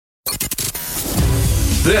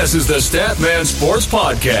This is the StatMan Sports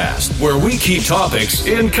Podcast, where we keep topics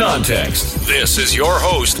in context. This is your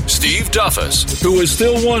host, Steve Duffus, who is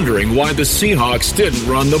still wondering why the Seahawks didn't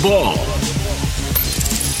run the ball.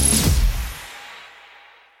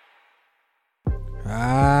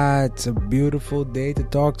 It's a beautiful day to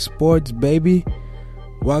talk sports, baby.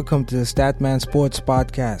 Welcome to the StatMan Sports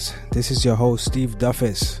Podcast. This is your host, Steve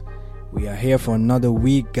Duffus. We are here for another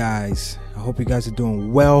week, guys. I hope you guys are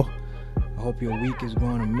doing well. I hope your week is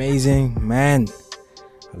going amazing. Man,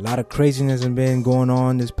 a lot of craziness has been going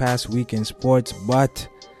on this past week in sports, but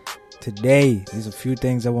today there's a few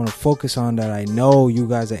things I want to focus on that I know you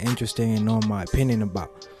guys are interested in knowing my opinion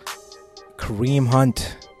about. Kareem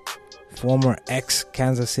Hunt, former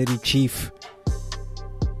ex-Kansas City Chief.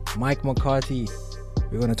 Mike McCarthy,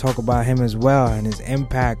 we're going to talk about him as well and his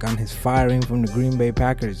impact on his firing from the Green Bay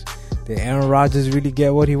Packers. Did Aaron Rodgers really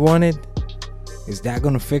get what he wanted? Is that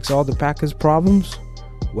going to fix all the Packers' problems?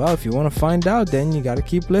 Well, if you want to find out, then you got to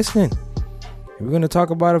keep listening. We're going to talk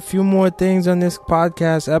about a few more things on this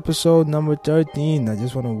podcast, episode number 13. I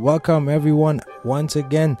just want to welcome everyone once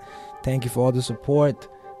again. Thank you for all the support.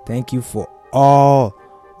 Thank you for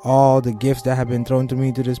all the gifts that have been thrown to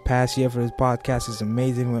me through this past year for this podcast. It's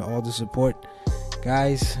amazing with all the support.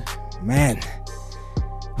 Guys, man,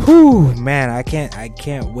 I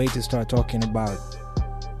can't wait to start talking about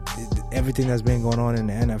everything that's been going on in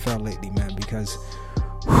the NFL lately, man, because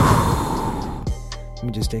let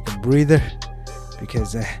me just take a breather,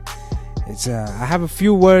 because I have a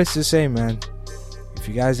few words to say, man. If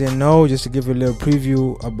you guys didn't know, just to give you a little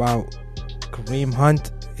preview about Kareem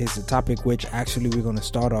Hunt is the topic which actually we're going to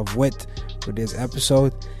start off with for this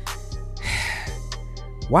episode.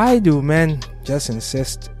 Why do men just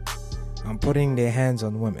insist on putting their hands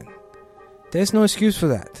on women? There's no excuse for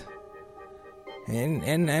that.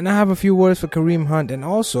 And I have a few words for Kareem Hunt, and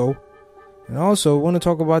also want to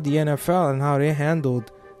talk about the NFL and how they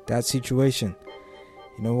handled that situation.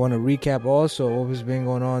 You know, want to recap also what's been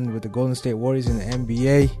going on with the Golden State Warriors in the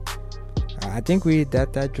NBA. I think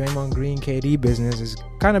that Draymond Green KD business has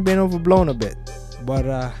kind of been overblown a bit,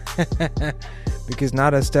 but because now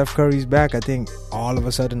that Steph Curry's back, I think all of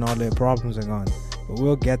a sudden all their problems are gone. But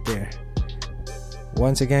we'll get there.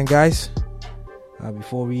 Once again, guys,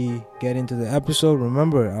 before we get into the episode,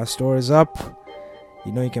 remember our store is up.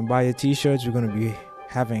 You know, you can buy your t-shirts. We're going to be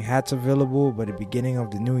having hats available by the beginning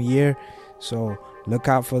of the new year, so look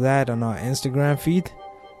out for that on our Instagram feed.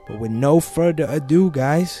 But with no further ado,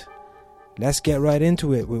 guys, let's get right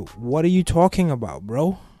into it. What are you talking about,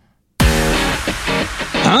 bro?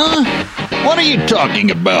 Huh? What are you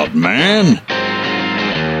talking about, man?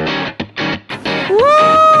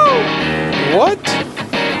 Woo! What?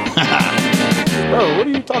 Bro, what are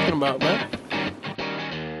you talking about, man?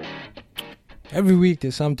 Every week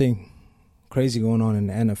there's something crazy going on in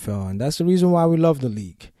the NFL, and that's the reason why we love the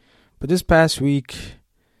league. But this past week,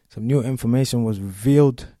 some new information was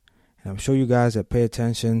revealed, and I'm sure you guys that pay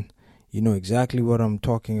attention, you know exactly what I'm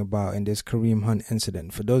talking about in this Kareem Hunt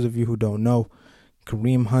incident. For those of you who don't know,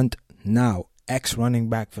 Kareem Hunt, now ex-running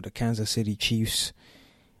back for the Kansas City Chiefs,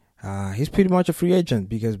 he's pretty much a free agent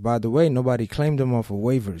because, by the way, nobody claimed him off of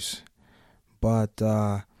waivers. But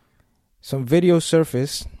some video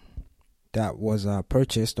surfaced that was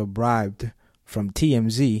purchased or bribed from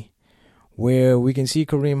TMZ, where we can see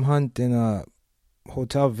Kareem Hunt in a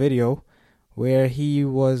hotel video where he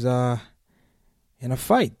was in a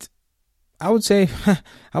fight. I would say,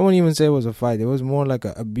 I wouldn't even say it was a fight. It was more like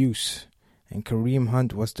an abuse. And Kareem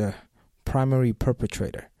Hunt was the primary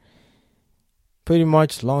perpetrator. Pretty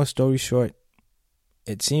much, long story short,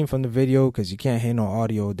 it seemed from the video, because you can't hear no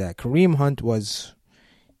audio, that Kareem Hunt was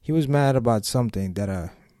mad about something that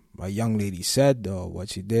a young lady said or what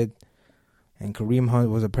she did. And Kareem Hunt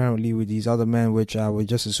was apparently with these other men, which I would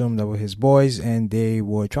just assume that were his boys, and they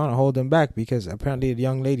were trying to hold him back because apparently the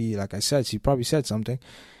young lady, like I said, she probably said something.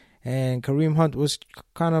 And Kareem Hunt was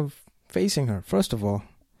kind of facing her. First of all,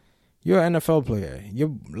 you're an NFL player.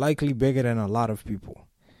 You're likely bigger than a lot of people.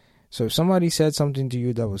 So if somebody said something to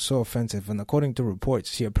you that was so offensive, and according to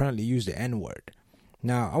reports, he apparently used the N-word.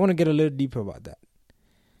 Now, I want to get a little deeper about that.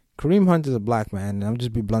 Kareem Hunt is a black man, and I'll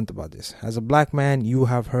just be blunt about this. As a black man, you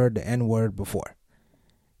have heard the N-word before.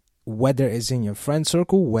 Whether it's in your friend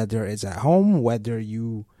circle, whether it's at home, whether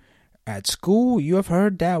you at school, you have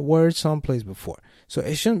heard that word someplace before. So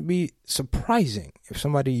it shouldn't be surprising if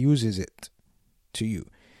somebody uses it to you.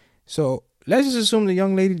 So let's just assume the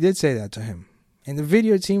young lady did say that to him. In the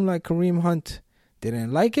video, it seemed like Kareem Hunt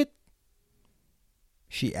didn't like it.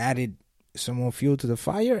 She added some more fuel to the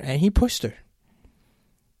fire, and he pushed her.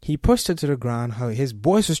 He pushed her to the ground. His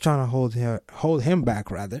boys was trying to hold him back,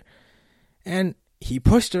 rather. And he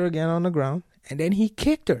pushed her again on the ground, and then he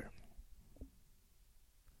kicked her.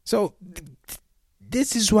 So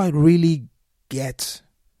this is what really gets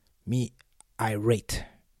me irate.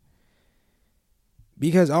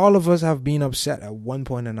 Because all of us have been upset at one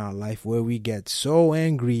point in our life where we get so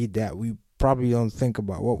angry that we probably don't think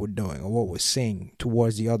about what we're doing or what we're saying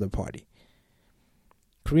towards the other party.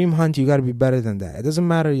 Kareem Hunt, you got to be better than that. It doesn't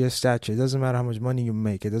matter your stature. It doesn't matter how much money you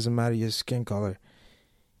make. It doesn't matter your skin color.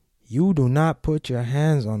 You do not put your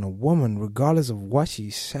hands on a woman regardless of what she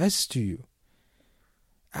says to you.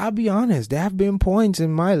 I'll be honest. There have been points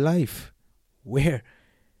in my life where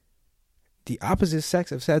the opposite sex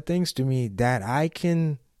have said things to me that I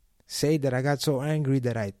can say that I got so angry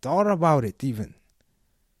that I thought about it even.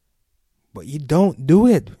 But you don't do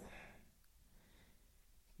it.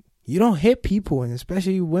 You don't hit people, and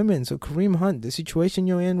especially women. So Kareem Hunt, the situation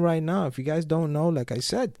you're in right now, if you guys don't know, like I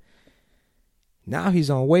said, now he's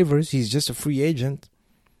on waivers. He's just a free agent.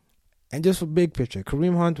 And just for big picture,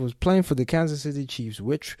 Kareem Hunt was playing for the Kansas City Chiefs,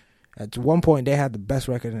 which at one point they had the best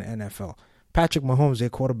record in the NFL. Patrick Mahomes, their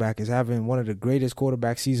quarterback, is having one of the greatest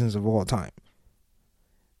quarterback seasons of all time.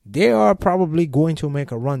 They are probably going to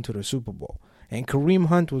make a run to the Super Bowl. And Kareem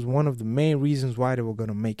Hunt was one of the main reasons why they were going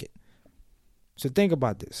to make it. So think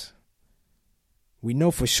about this. We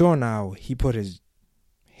know for sure now he put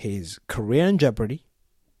his career in jeopardy.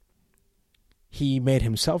 He made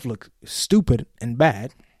himself look stupid and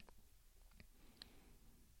bad.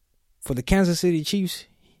 For the Kansas City Chiefs,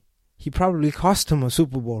 he probably cost them a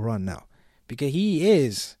Super Bowl run now. Because he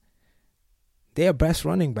is their best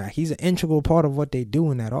running back. He's an integral part of what they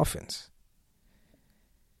do in that offense.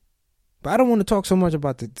 But I don't want to talk so much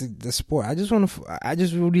about the sport. I just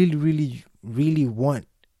really want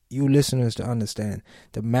you listeners to understand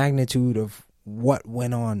the magnitude of what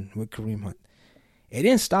went on with Kareem Hunt. It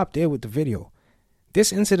didn't stop there with the video.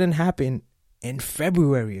 This incident happened in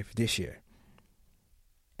February of this year.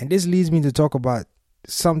 And this leads me to talk about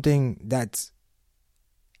something that's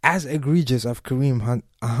as egregious of Kareem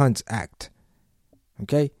Hunt's act.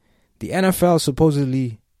 Okay? The NFL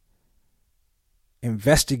supposedly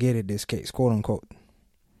investigated this case, quote unquote.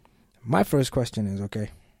 My first question is, okay,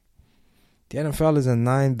 the NFL is a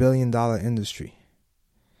 $9 billion industry.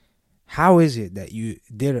 How is it that you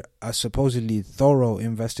did a supposedly thorough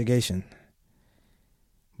investigation,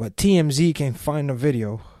 but TMZ can find a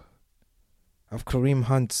video of Kareem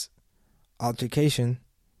Hunt's altercation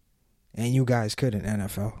and you guys couldn't,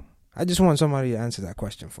 NFL? I just want somebody to answer that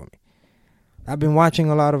question for me. I've been watching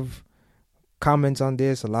a lot of comments on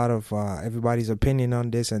this, a lot of everybody's opinion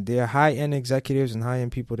on this, and there are high-end executives and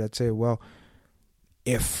high-end people that say, well,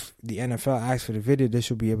 if the NFL asks for the video, they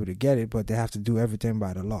should be able to get it, but they have to do everything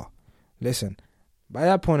by the law. Listen, by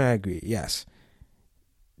that point, I agree, yes.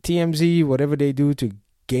 TMZ, whatever they do to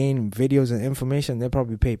gain videos and information, they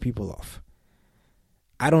probably pay people off.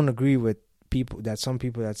 I don't agree with some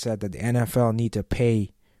people that said that the NFL need to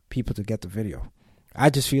pay people to get the video. I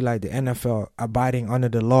just feel like the NFL, abiding under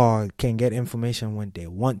the law, can get information when they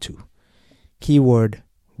want to. Keyword,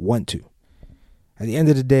 want to. At the end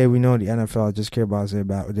of the day, we know the NFL just care about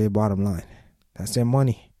their bottom line. That's their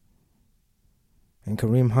money. And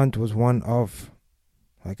Kareem Hunt was one of,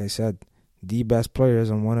 like I said, the best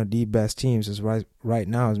players on one of the best teams is right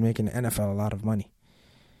now is making the NFL a lot of money.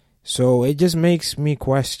 So it just makes me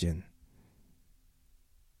question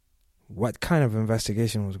what kind of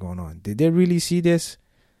investigation was going on. Did they really see this?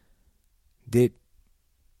 Did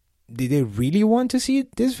they really want to see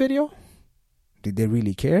this video? Did they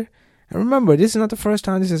really care? And remember, this is not the first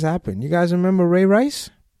time this has happened. You guys remember Ray Rice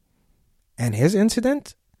and his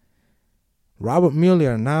incident? Robert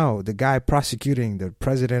Mueller, now the guy prosecuting the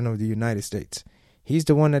president of the United States, he's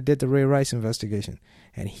the one that did the Ray Rice investigation.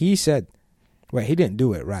 And he said, well, he didn't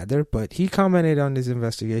do it rather, but he commented on this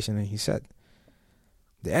investigation and he said,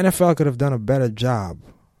 the NFL could have done a better job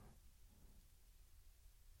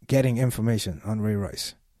getting information on Ray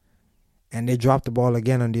Rice. And they dropped the ball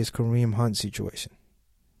again on this Kareem Hunt situation.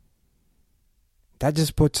 That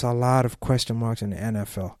just puts a lot of question marks in the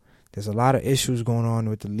NFL. There's a lot of issues going on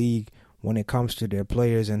with the league when it comes to their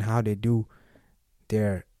players and how they do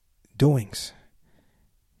their doings.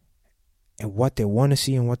 And what they want to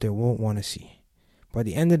see and what they won't want to see. But at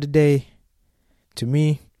the end of the day, to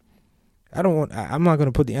me, I'm not going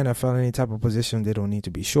to put the NFL in any type of position they don't need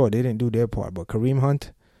to be. Sure, they didn't do their part. But Kareem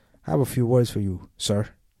Hunt, I have a few words for you, sir.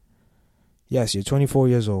 Yes, you're 24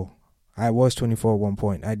 years old. I was 24 at one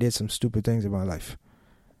point. I did some stupid things in my life.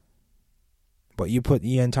 But you put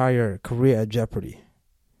your entire career at jeopardy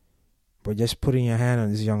by just putting your hand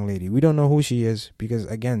on this young lady. We don't know who she is because,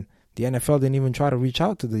 again, The NFL didn't even try to reach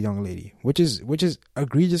out to the young lady, which is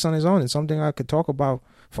egregious on its own. It's something I could talk about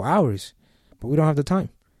for hours, but we don't have the time.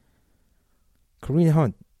 Kareem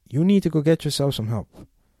Hunt, you need to go get yourself some help.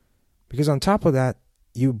 Because on top of that,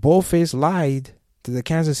 you bold-faced lied to the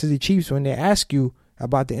Kansas City Chiefs when they asked you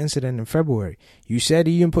about the incident in February. You said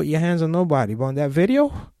you didn't put your hands on nobody, but on that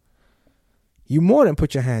video, you more than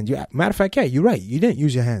put your hands. Matter of fact, yeah, you're right. You didn't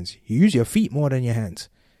use your hands. You used your feet more than your hands.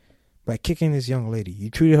 By kicking this young lady. You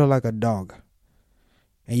treated her like a dog.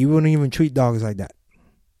 And you wouldn't even treat dogs like that.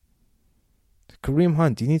 Kareem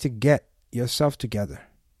Hunt, you need to get yourself together.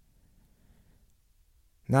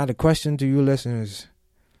 Now the question to you listeners,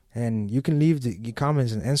 and you can leave your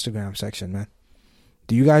comments in the Instagram section, man.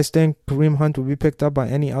 Do you guys think Kareem Hunt will be picked up by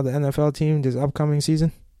any other NFL team this upcoming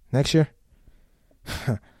season? Next year?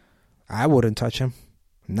 I wouldn't touch him.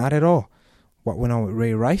 Not at all. What went on with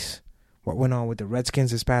Ray Rice? What went on with the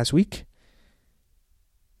Redskins this past week?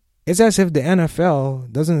 It's as if the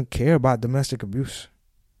NFL doesn't care about domestic abuse.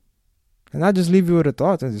 And I'll just leave you with a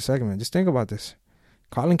thought in this segment. Just think about this.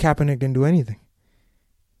 Colin Kaepernick didn't do anything.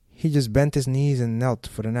 He just bent his knees and knelt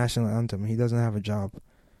for the national anthem. He doesn't have a job.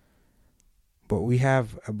 But we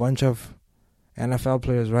have a bunch of NFL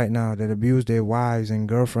players right now that abuse their wives and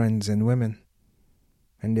girlfriends and women.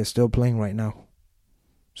 And they're still playing right now.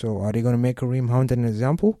 So are they going to make Kareem Hunt an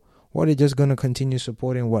example? Or are they just going to continue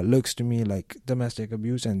supporting what looks to me like domestic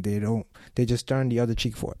abuse and they just turn the other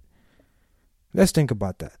cheek for it? Let's think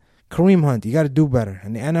about that. Kareem Hunt, you got to do better.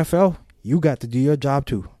 And the NFL, you got to do your job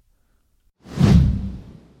too.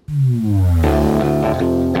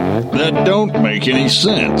 That don't make any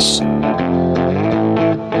sense.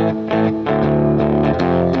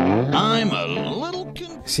 I'm a little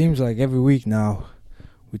confused. Seems like every week now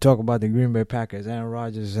we talk about the Green Bay Packers, Aaron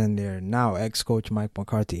Rodgers, and their now ex-coach Mike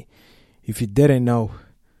McCarthy. If you didn't know,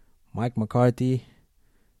 Mike McCarthy,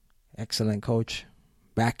 excellent coach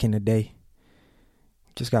back in the day,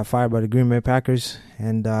 just got fired by the Green Bay Packers.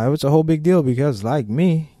 And it was a whole big deal because, like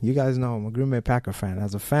me, you guys know I'm a Green Bay Packer fan.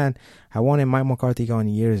 As a fan, I wanted Mike McCarthy gone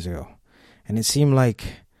years ago. And it seemed like,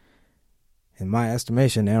 in my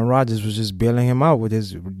estimation, Aaron Rodgers was just bailing him out with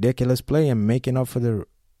his ridiculous play and making up for the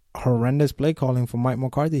horrendous play calling for Mike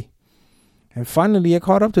McCarthy. And finally it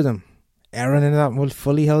caught up to them. Aaron ended up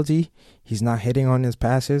fully healthy. He's not hitting on his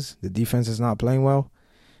passes. The defense is not playing well.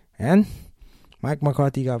 And Mike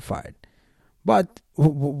McCarthy got fired. But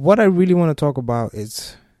what I really want to talk about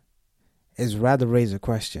is rather raise a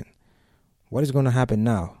question. What is going to happen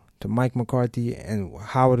now to Mike McCarthy, and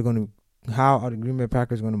how are the Green Bay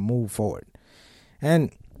Packers going to move forward?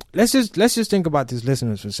 And let's just think about this,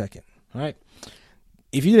 listeners, for a second. All right.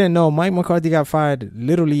 If you didn't know, Mike McCarthy got fired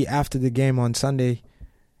literally after the game on Sunday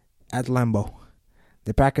at Lambeau.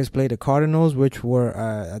 The Packers played the Cardinals, which were,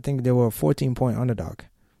 I think they were a 14-point underdog.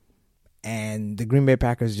 And the Green Bay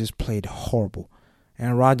Packers just played horrible.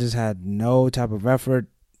 Aaron Rodgers had no type of effort.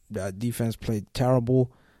 The defense played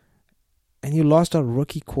terrible. And you lost a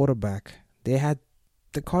rookie quarterback. The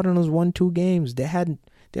Cardinals won 2 games. They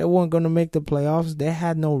weren't going to make the playoffs. They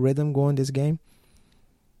had no rhythm going this game.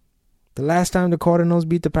 The last time the Cardinals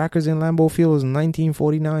beat the Packers in Lambeau Field was in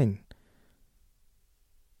 1949.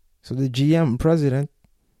 So the GM president,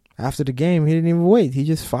 after the game, he didn't even wait. He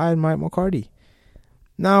just fired Mike McCarthy.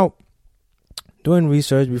 Now, doing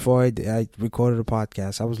research before I recorded the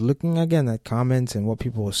podcast, I was looking again at comments and what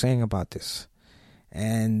people were saying about this.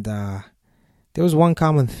 And there was one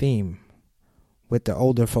common theme with the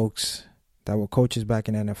older folks that were coaches back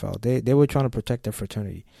in the NFL. They were trying to protect their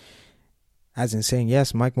fraternity. As in saying,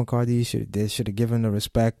 yes, Mike McCarthy should have given the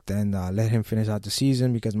respect and let him finish out the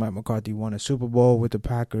season because Mike McCarthy won a Super Bowl with the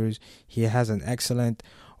Packers. He has an excellent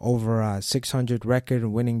over 600 record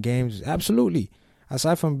winning games. Absolutely.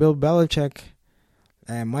 Aside from Bill Belichick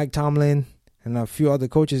and Mike Tomlin and a few other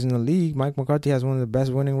coaches in the league, Mike McCarthy has one of the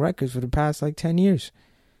best winning records for the past 10 years.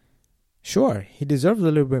 Sure, he deserves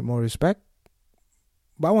a little bit more respect.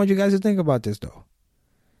 But I want you guys to think about this, though.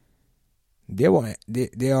 There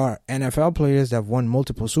are NFL players that have won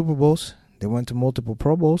multiple Super Bowls. They went to multiple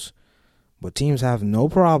Pro Bowls. But teams have no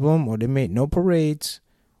problem, or they made no parades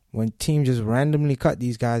when teams just randomly cut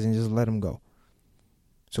these guys and just let them go.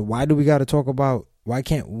 So why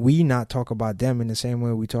can't we not talk about them in the same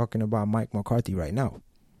way we're talking about Mike McCarthy right now?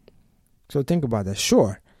 So think about that.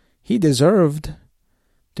 Sure, he deserved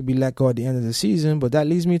to be let go at the end of the season, but that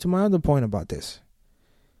leads me to my other point about this.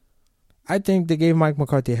 I think they gave Mike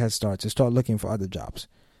McCarthy a head start to start looking for other jobs.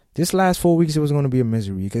 This last 4 weeks, it was going to be a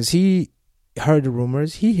misery because he heard the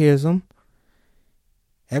rumors. He hears them.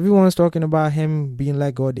 Everyone's talking about him being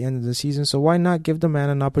let go at the end of the season, so why not give the man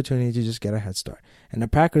an opportunity to just get a head start? And the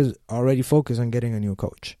Packers already focus on getting a new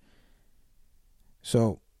coach.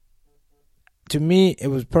 So, to me, it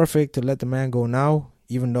was perfect to let the man go now,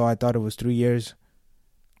 even though I thought it was 3 years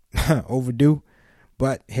overdue.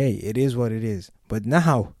 But, hey, it is what it is. But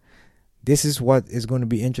now, this is what is going to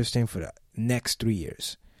be interesting for the next 3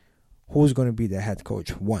 years. Who's going to be the head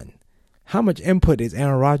coach? One, how much input is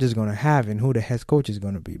Aaron Rodgers going to have in who the head coach is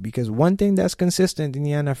going to be? Because one thing that's consistent in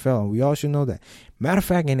the NFL, and we all should know that. Matter of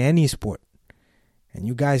fact, in any sport, and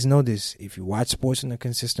you guys know this if you watch sports on a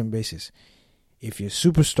consistent basis, if your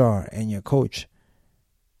superstar and your coach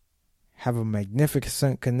have a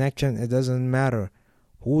magnificent connection, it doesn't matter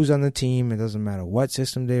who's on the team, it doesn't matter what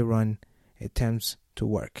system they run, it tends to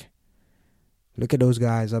work. Look at those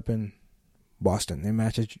guys up in Boston, in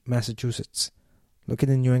Massachusetts. Look at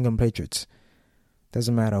the New England Patriots.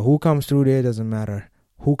 Doesn't matter who comes through there, doesn't matter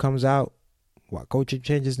who comes out, what coaching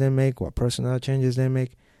changes they make, what personnel changes they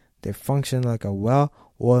make. They function like a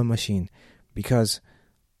well-oiled machine because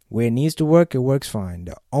where it needs to work, it works fine.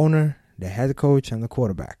 The owner, the head coach, and the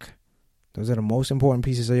quarterback. Those are the most important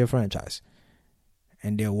pieces of your franchise.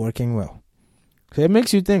 And they're working well. So it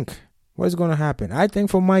makes you think, what's going to happen? I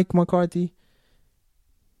think for Mike McCarthy,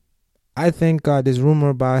 I think this rumor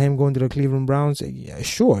about him going to the Cleveland Browns, yeah,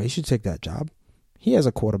 sure, he should take that job. He has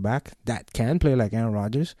a quarterback that can play like Aaron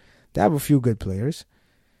Rodgers. They have a few good players.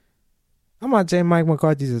 I'm not saying Mike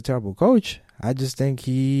McCarthy's a terrible coach. I just think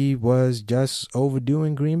he was just overdue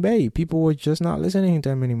in Green Bay. People were just not listening to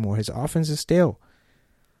him anymore. His offense is stale.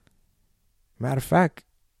 Matter of fact,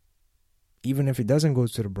 even if he doesn't go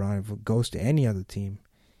to the Browns, if it goes to any other team,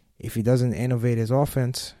 if he doesn't innovate his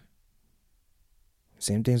offense,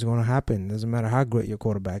 same thing's going to happen. Doesn't matter how great your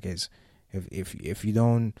quarterback is. If you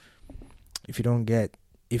don't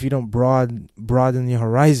broaden your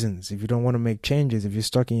horizons, if you don't want to make changes, if you're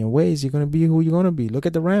stuck in your ways, you're going to be who you're going to be. Look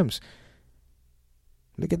at the Rams.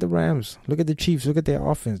 Look at the Rams. Look at the Chiefs. Look at their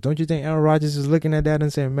offense. Don't you think Aaron Rodgers is looking at that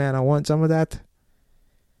and saying, man, I want some of that?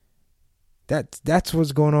 That's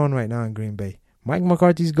what's going on right now in Green Bay. Mike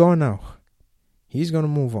McCarthy's gone now. He's going to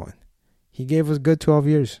move on. He gave us good 12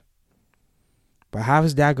 years. But how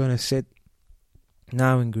is that going to sit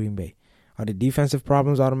now in Green Bay? Are the defensive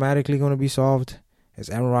problems automatically going to be solved? Is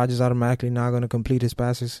Aaron Rodgers automatically now going to complete his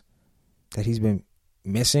passes that he's been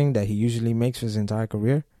missing, that he usually makes for his entire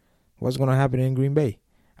career? What's going to happen in Green Bay?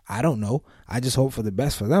 I don't know. I just hope for the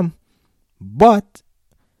best for them. But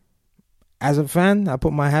as a fan, I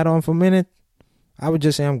put my hat on for a minute. I would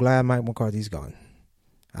just say I'm glad Mike McCarthy's gone.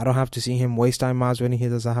 I don't have to see him waste timeouts when he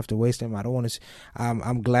doesn't have to waste them. I don't want to.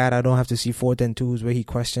 I'm glad I don't have to see 4th and 2s where he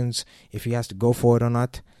questions if he has to go for it or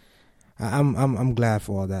not. I'm glad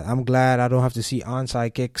for all that. I'm glad I don't have to see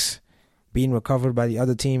onside kicks being recovered by the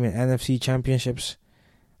other team in NFC championships.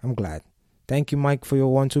 I'm glad. Thank you, Mike, for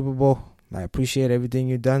your 1 Super Bowl. I appreciate everything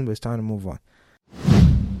you've done, but it's time to move on.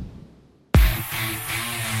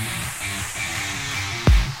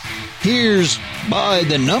 Here's By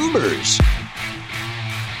the Numbers.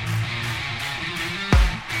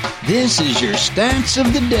 This is your stats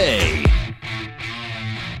of the day.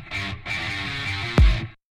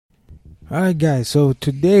 Alright guys, so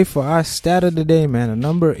today for our stat of the day, man, the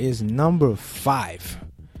number is number 5.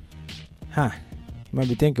 You might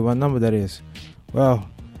be thinking what number that is. Well,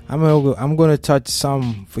 I'm going to touch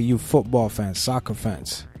some for you football fans, soccer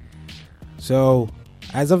fans. So,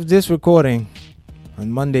 as of this recording, on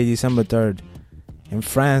Monday, December 3rd, in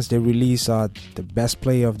France, they released the Best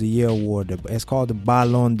Player of the Year award. It's called the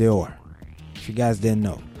Ballon d'Or, if you guys didn't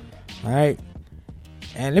know. Alright?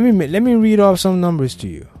 And let me read off some numbers to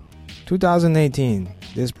you. 2018,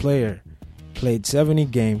 this player played 70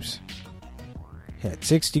 games, he had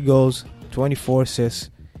 60 goals, 24 assists,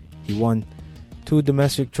 he won 2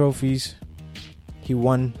 domestic trophies, he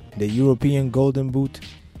won the European Golden Boot.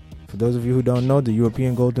 For those of you who don't know, the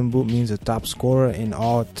European Golden Boot means a top scorer in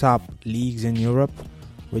all top leagues in Europe,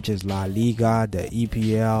 which is La Liga, the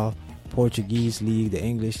EPL, Portuguese League, the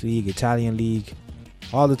English League, Italian League,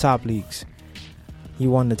 all the top leagues. He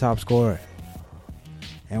won the top scorer.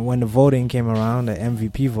 And when the voting came around, the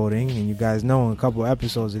MVP voting, and you guys know in a couple of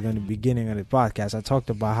episodes in the beginning of the podcast, I talked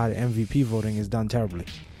about how the MVP voting is done terribly.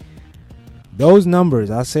 Those numbers,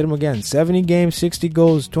 I'll say them again, 70 games, 60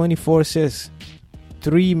 goals, 24 assists,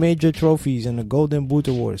 3 major trophies and the Golden Boot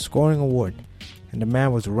Award, scoring award. And the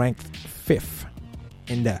man was ranked 5th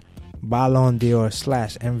in the Ballon d'Or /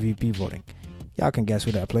 MVP voting. Y'all can guess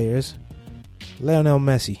who that player is. Lionel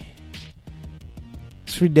Messi.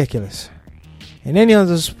 It's ridiculous. In any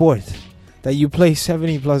other sport that you play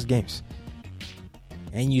 70 plus games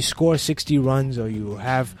and you score 60 runs or you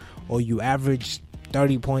average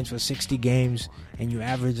 30 points for 60 games and you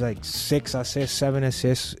average like 6 assists, 7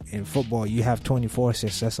 assists in football, you have 24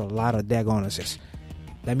 assists. That's a lot of daggone assists.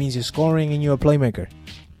 That means you're scoring and you're a playmaker.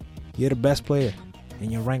 You're the best player.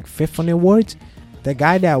 And you're ranked 5th on the awards. The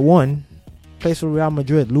guy that won plays for Real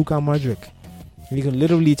Madrid, Luka Modric. And you can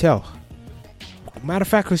literally tell. Matter of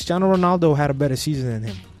fact, Cristiano Ronaldo had a better season than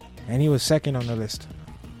him. And he was 2nd on the list.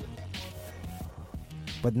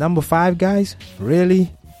 But number 5, guys?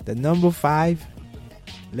 Really? The number 5?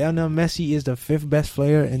 Lionel Messi is the 5th best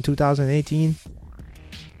player in 2018?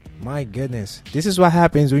 My goodness. This is what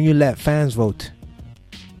happens when you let fans vote.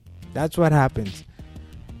 That's what happens.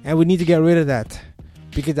 And we need to get rid of that.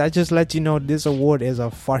 Because I just let you know this award is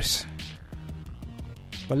a farce.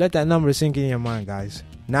 But let that number sink in your mind, guys.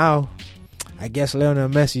 Now, I guess Lionel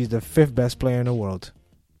Messi is the 5th best player in the world.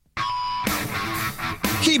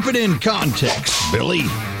 Keep it in context, Billy.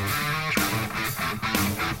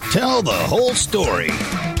 Tell the whole story.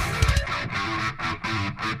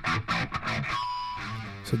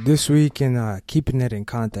 So this week in Keeping It in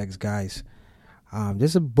Context, guys,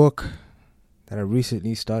 there's a book that I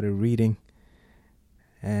recently started reading.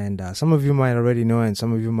 And some of you might already know it, and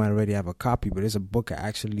some of you might already have a copy, but it's a book I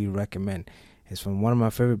actually recommend. It's from one of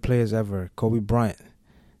my favorite players ever, Kobe Bryant.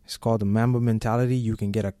 It's called The Mamba Mentality. You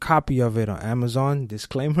can get a copy of it on Amazon.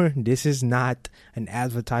 Disclaimer, this is not an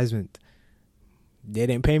advertisement. They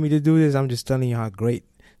didn't pay me to do this. I'm just telling you how great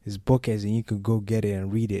this book is, and you could go get it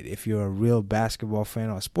and read it if you're a real basketball fan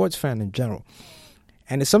or a sports fan in general.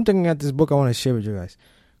 And it's something at this book I want to share with you guys.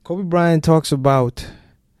 Kobe Bryant talks about,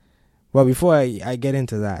 well, before I get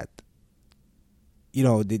into that, you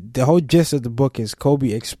know, the whole gist of the book is Kobe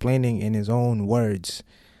explaining in his own words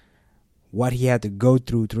what he had to go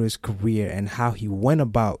through his career and how he went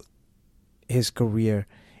about his career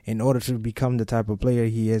in order to become the type of player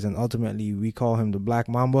he is. And ultimately, we call him the Black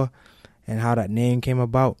Mamba, and how that name came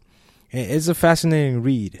about. It's a fascinating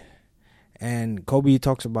read. And Kobe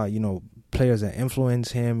talks about, you know, players that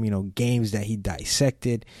influence him, you know, games that he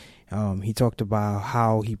dissected. He talked about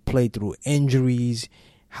how he played through injuries,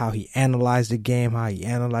 how he analyzed the game, how he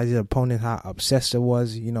analyzed his opponent, how obsessed it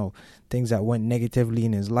was, you know, things that went negatively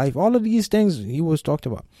in his life. All of these things he was talked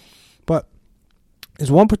about. But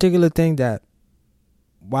there's one particular thing that,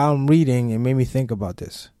 while I'm reading, it made me think about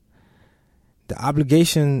this. The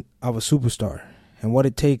obligation of a superstar and what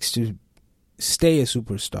it takes to stay a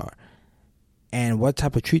superstar and what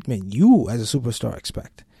type of treatment you as a superstar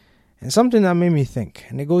expect. And something that made me think,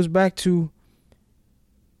 and it goes back to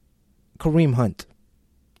Kareem Hunt.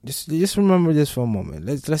 Just remember this for a moment.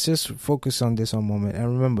 Let's just focus on this for a moment and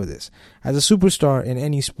remember this. As a superstar in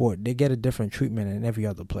any sport, they get a different treatment than every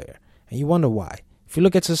other player. And you wonder why. If you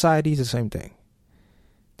look at society, it's the same thing.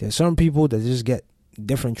 There's some people that just get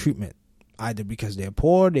different treatment, either because they're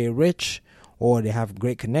poor, they're rich, or they have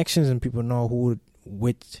great connections and people know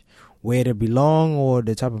where they belong or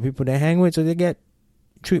the type of people they hang with, so they get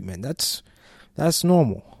treatment. That's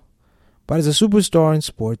normal. But as a superstar in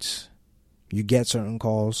sports, you get certain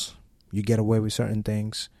calls, you get away with certain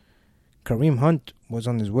things. Kareem Hunt was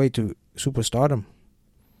on his way to superstardom,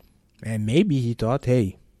 and maybe he thought,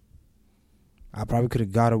 hey, I probably could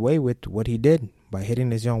have got away with what he did by hitting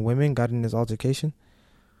this young women, got in this altercation.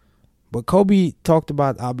 But Kobe talked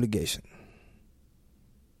about obligation.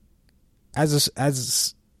 As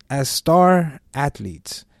star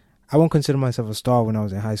athletes, I won't consider myself a star when I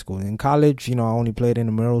was in high school. In college, you know, I only played in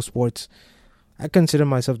the intramural sports. I consider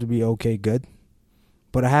myself to be okay, good.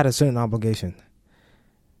 But I had a certain obligation.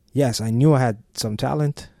 Yes, I knew I had some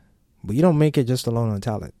talent, but you don't make it just alone on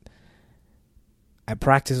talent. I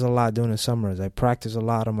practiced a lot during the summers. I practiced a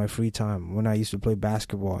lot on my free time when I used to play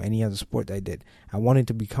basketball, any other sport I did. I wanted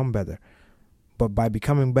to become better. But by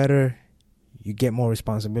becoming better, you get more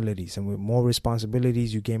responsibilities. And with more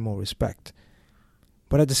responsibilities, you gain more respect.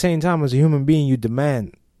 But at the same time, as a human being, you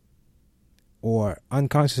demand, or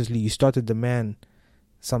unconsciously, you start to demand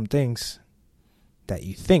some things that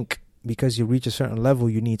you think, because you reach a certain level,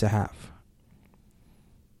 you need to have.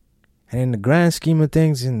 And in the grand scheme of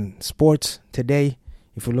things in sports today,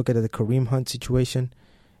 if we look at the Kareem Hunt situation,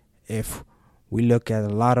 if we look at a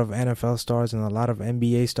lot of NFL stars and a lot of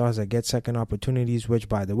NBA stars that get second opportunities, which,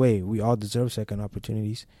 by the way, we all deserve second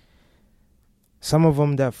opportunities. Some of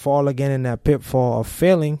them that fall again in that pitfall of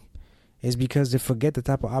failing is because they forget the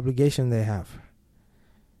type of obligation they have.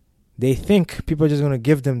 They think people are just going to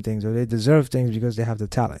give them things, or they deserve things because they have the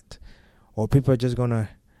talent. Or people are just going to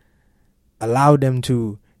allow them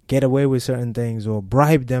to get away with certain things, or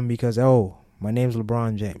bribe them because, oh, my name's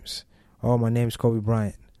LeBron James. Oh, my name's Kobe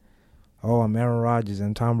Bryant. Oh, I'm Aaron Rodgers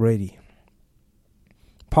and Tom Brady.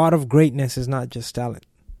 Part of greatness is not just talent.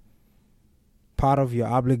 Part of your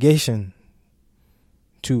obligation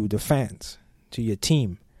to the fans, to your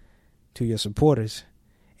team, to your supporters,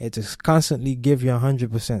 It's to constantly give you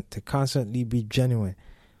 100%, to constantly be genuine,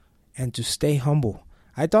 and to stay humble.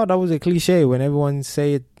 I thought that was a cliche when everyone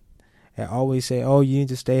say it. I always say, "Oh, you need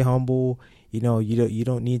to stay humble. You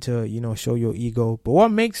don't need to, show your ego." But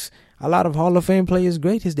what makes a lot of Hall of Fame players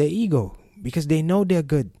great is their ego, because they know they're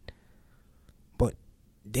good, but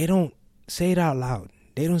they don't say it out loud.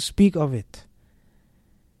 They don't speak of it.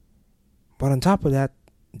 But on top of that,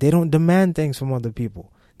 they don't demand things from other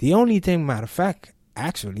people. The only thing, matter of fact,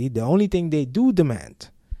 actually, the only thing they do demand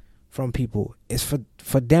from people is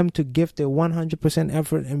for them to give their 100%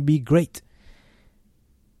 effort and be great.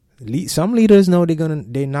 Some leaders know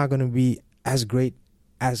they're not gonna be as great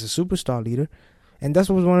as a superstar leader, and that's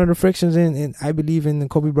what was one of the frictions in I believe in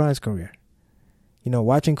Kobe Bryant's career.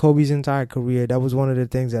 Watching Kobe's entire career, that was one of the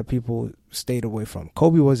things that people stayed away from.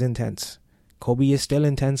 Kobe was intense. Kobe is still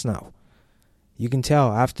intense now. You can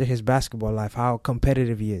tell after his basketball life how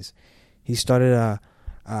competitive he is. He started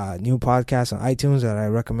a new podcast on iTunes that I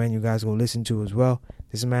recommend you guys go listen to as well.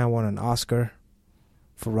 This man won an Oscar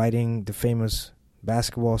for writing the famous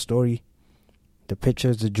basketball story. The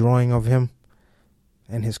pictures, the drawing of him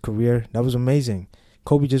and his career, that was amazing.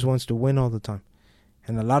 Kobe just wants to win all the time.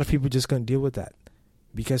 And a lot of people just couldn't deal with that.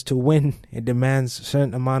 Because to win, it demands a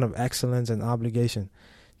certain amount of excellence and obligation.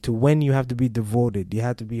 To win, you have to be devoted. You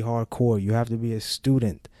have to be hardcore. You have to be a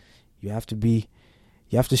student. You have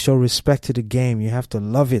to show respect to the game. You have to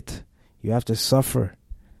love it. You have to suffer.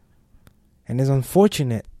 And it's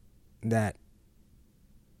unfortunate that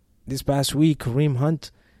this past week, Kareem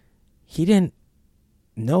Hunt, he didn't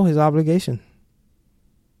know his obligation.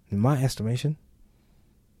 In my estimation,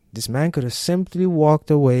 this man could have simply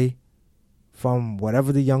walked away from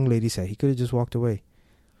whatever the young lady said. He could have just walked away.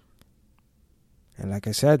 And like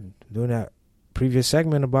I said, during that previous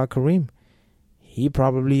segment about Kareem, he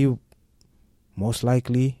probably, most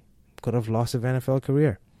likely, could have lost his NFL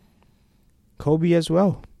career. Kobe as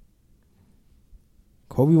well.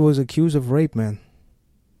 Kobe was accused of rape, man.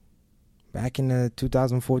 Back in the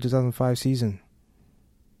 2004-2005 season.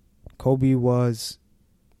 Kobe was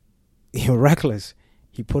reckless.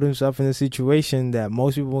 He put himself in a situation that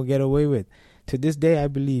most people won't get away with. To this day, I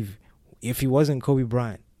believe, if he wasn't Kobe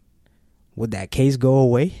Bryant, would that case go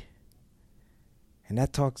away? And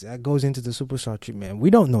that goes into the superstar treatment. We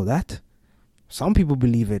don't know that. Some people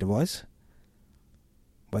believe it was.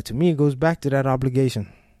 But to me, it goes back to that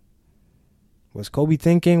obligation. Was Kobe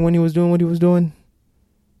thinking when he was doing what he was doing?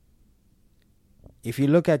 If you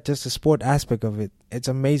look at just the sport aspect of it, it's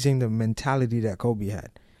amazing the mentality that Kobe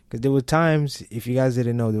had. Because there were times, if you guys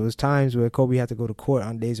didn't know, there was times where Kobe had to go to court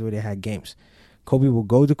on days where they had games. Kobe would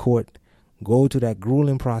go to court, go to that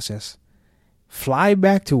grueling process, fly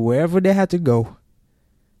back to wherever they had to go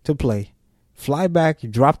to play, fly back,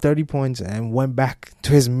 drop 30 points, and went back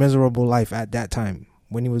to his miserable life at that time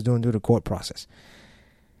when he was doing through the court process.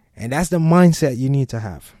 And that's the mindset you need to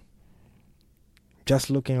have. Just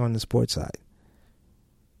looking on the sports side.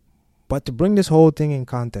 But to bring this whole thing in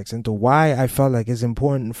context into why I felt like it's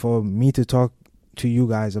important for me to talk to you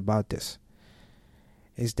guys about this,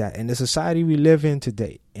 is that in the society we live in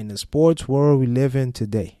today, in the sports world we live in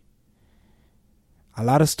today, a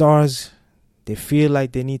lot of stars, they feel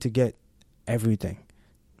like they need to get everything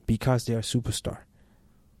because they're a superstar.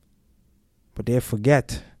 But they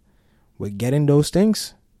forget, with getting those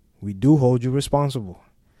things, we do hold you responsible.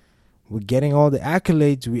 With getting all the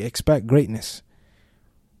accolades, we expect greatness.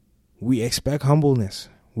 We expect humbleness.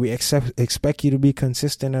 We expect you to be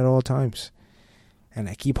consistent at all times. And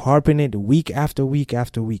I keep harping it week after week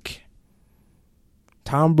after week.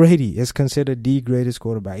 Tom Brady is considered the greatest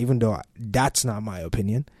quarterback, even though that's not my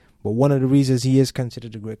opinion. But one of the reasons he is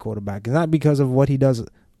considered a great quarterback is not because of what he does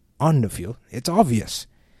on the field. It's obvious.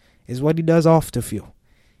 It's what he does off the field.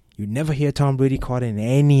 You never hear Tom Brady caught in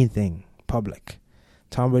anything public.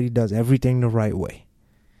 Tom Brady does everything the right way.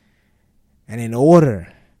 And in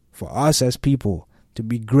order for us as people to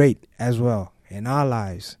be great as well in our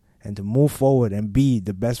lives and to move forward and be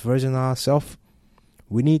the best version of ourselves,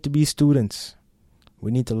 we need to be students.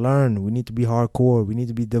 We need to learn. We need to be hardcore. We need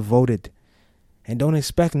to be devoted. And don't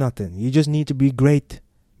expect nothing. You just need to be great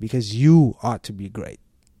because you ought to be great.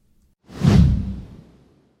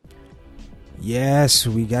 Yes,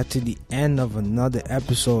 we got to the end of another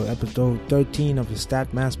episode 13 of the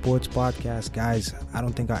StatMan Sports Podcast. Guys, I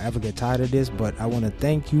don't think I'll ever get tired of this, but I want to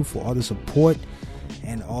thank you for all the support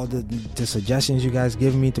and all the suggestions you guys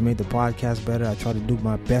give me to make the podcast better. I try to do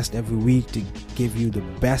my best every week to give you the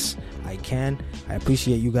best I can. I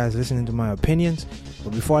appreciate you guys listening to my opinions.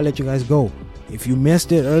 But before I let you guys go, if you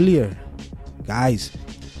missed it earlier, guys,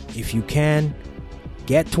 if you can,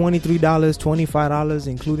 Get $23, $25,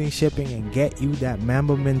 including shipping, and get you that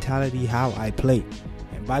Mamba mentality how I play.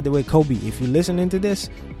 And by the way, Kobe, if you're listening to this,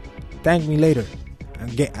 thank me later.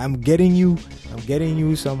 I'm getting you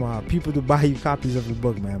some people to buy you copies of the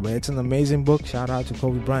book, man. But it's an amazing book. Shout out to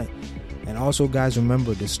Kobe Bryant. And also, guys,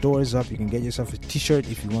 remember, the store is up. You can get yourself a t-shirt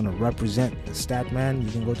if you want to represent the StatMan.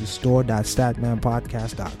 You can go to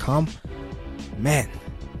store.statmanpodcast.com. Man,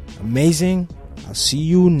 amazing. I'll see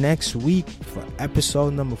you next week for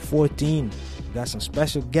episode number 14. We got some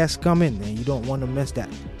special guests coming, and you don't want to miss that.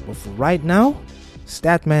 But for right now,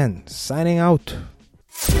 StatMan signing out.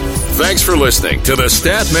 Thanks for listening to the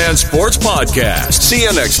StatMan Sports Podcast. See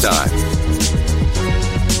you next time.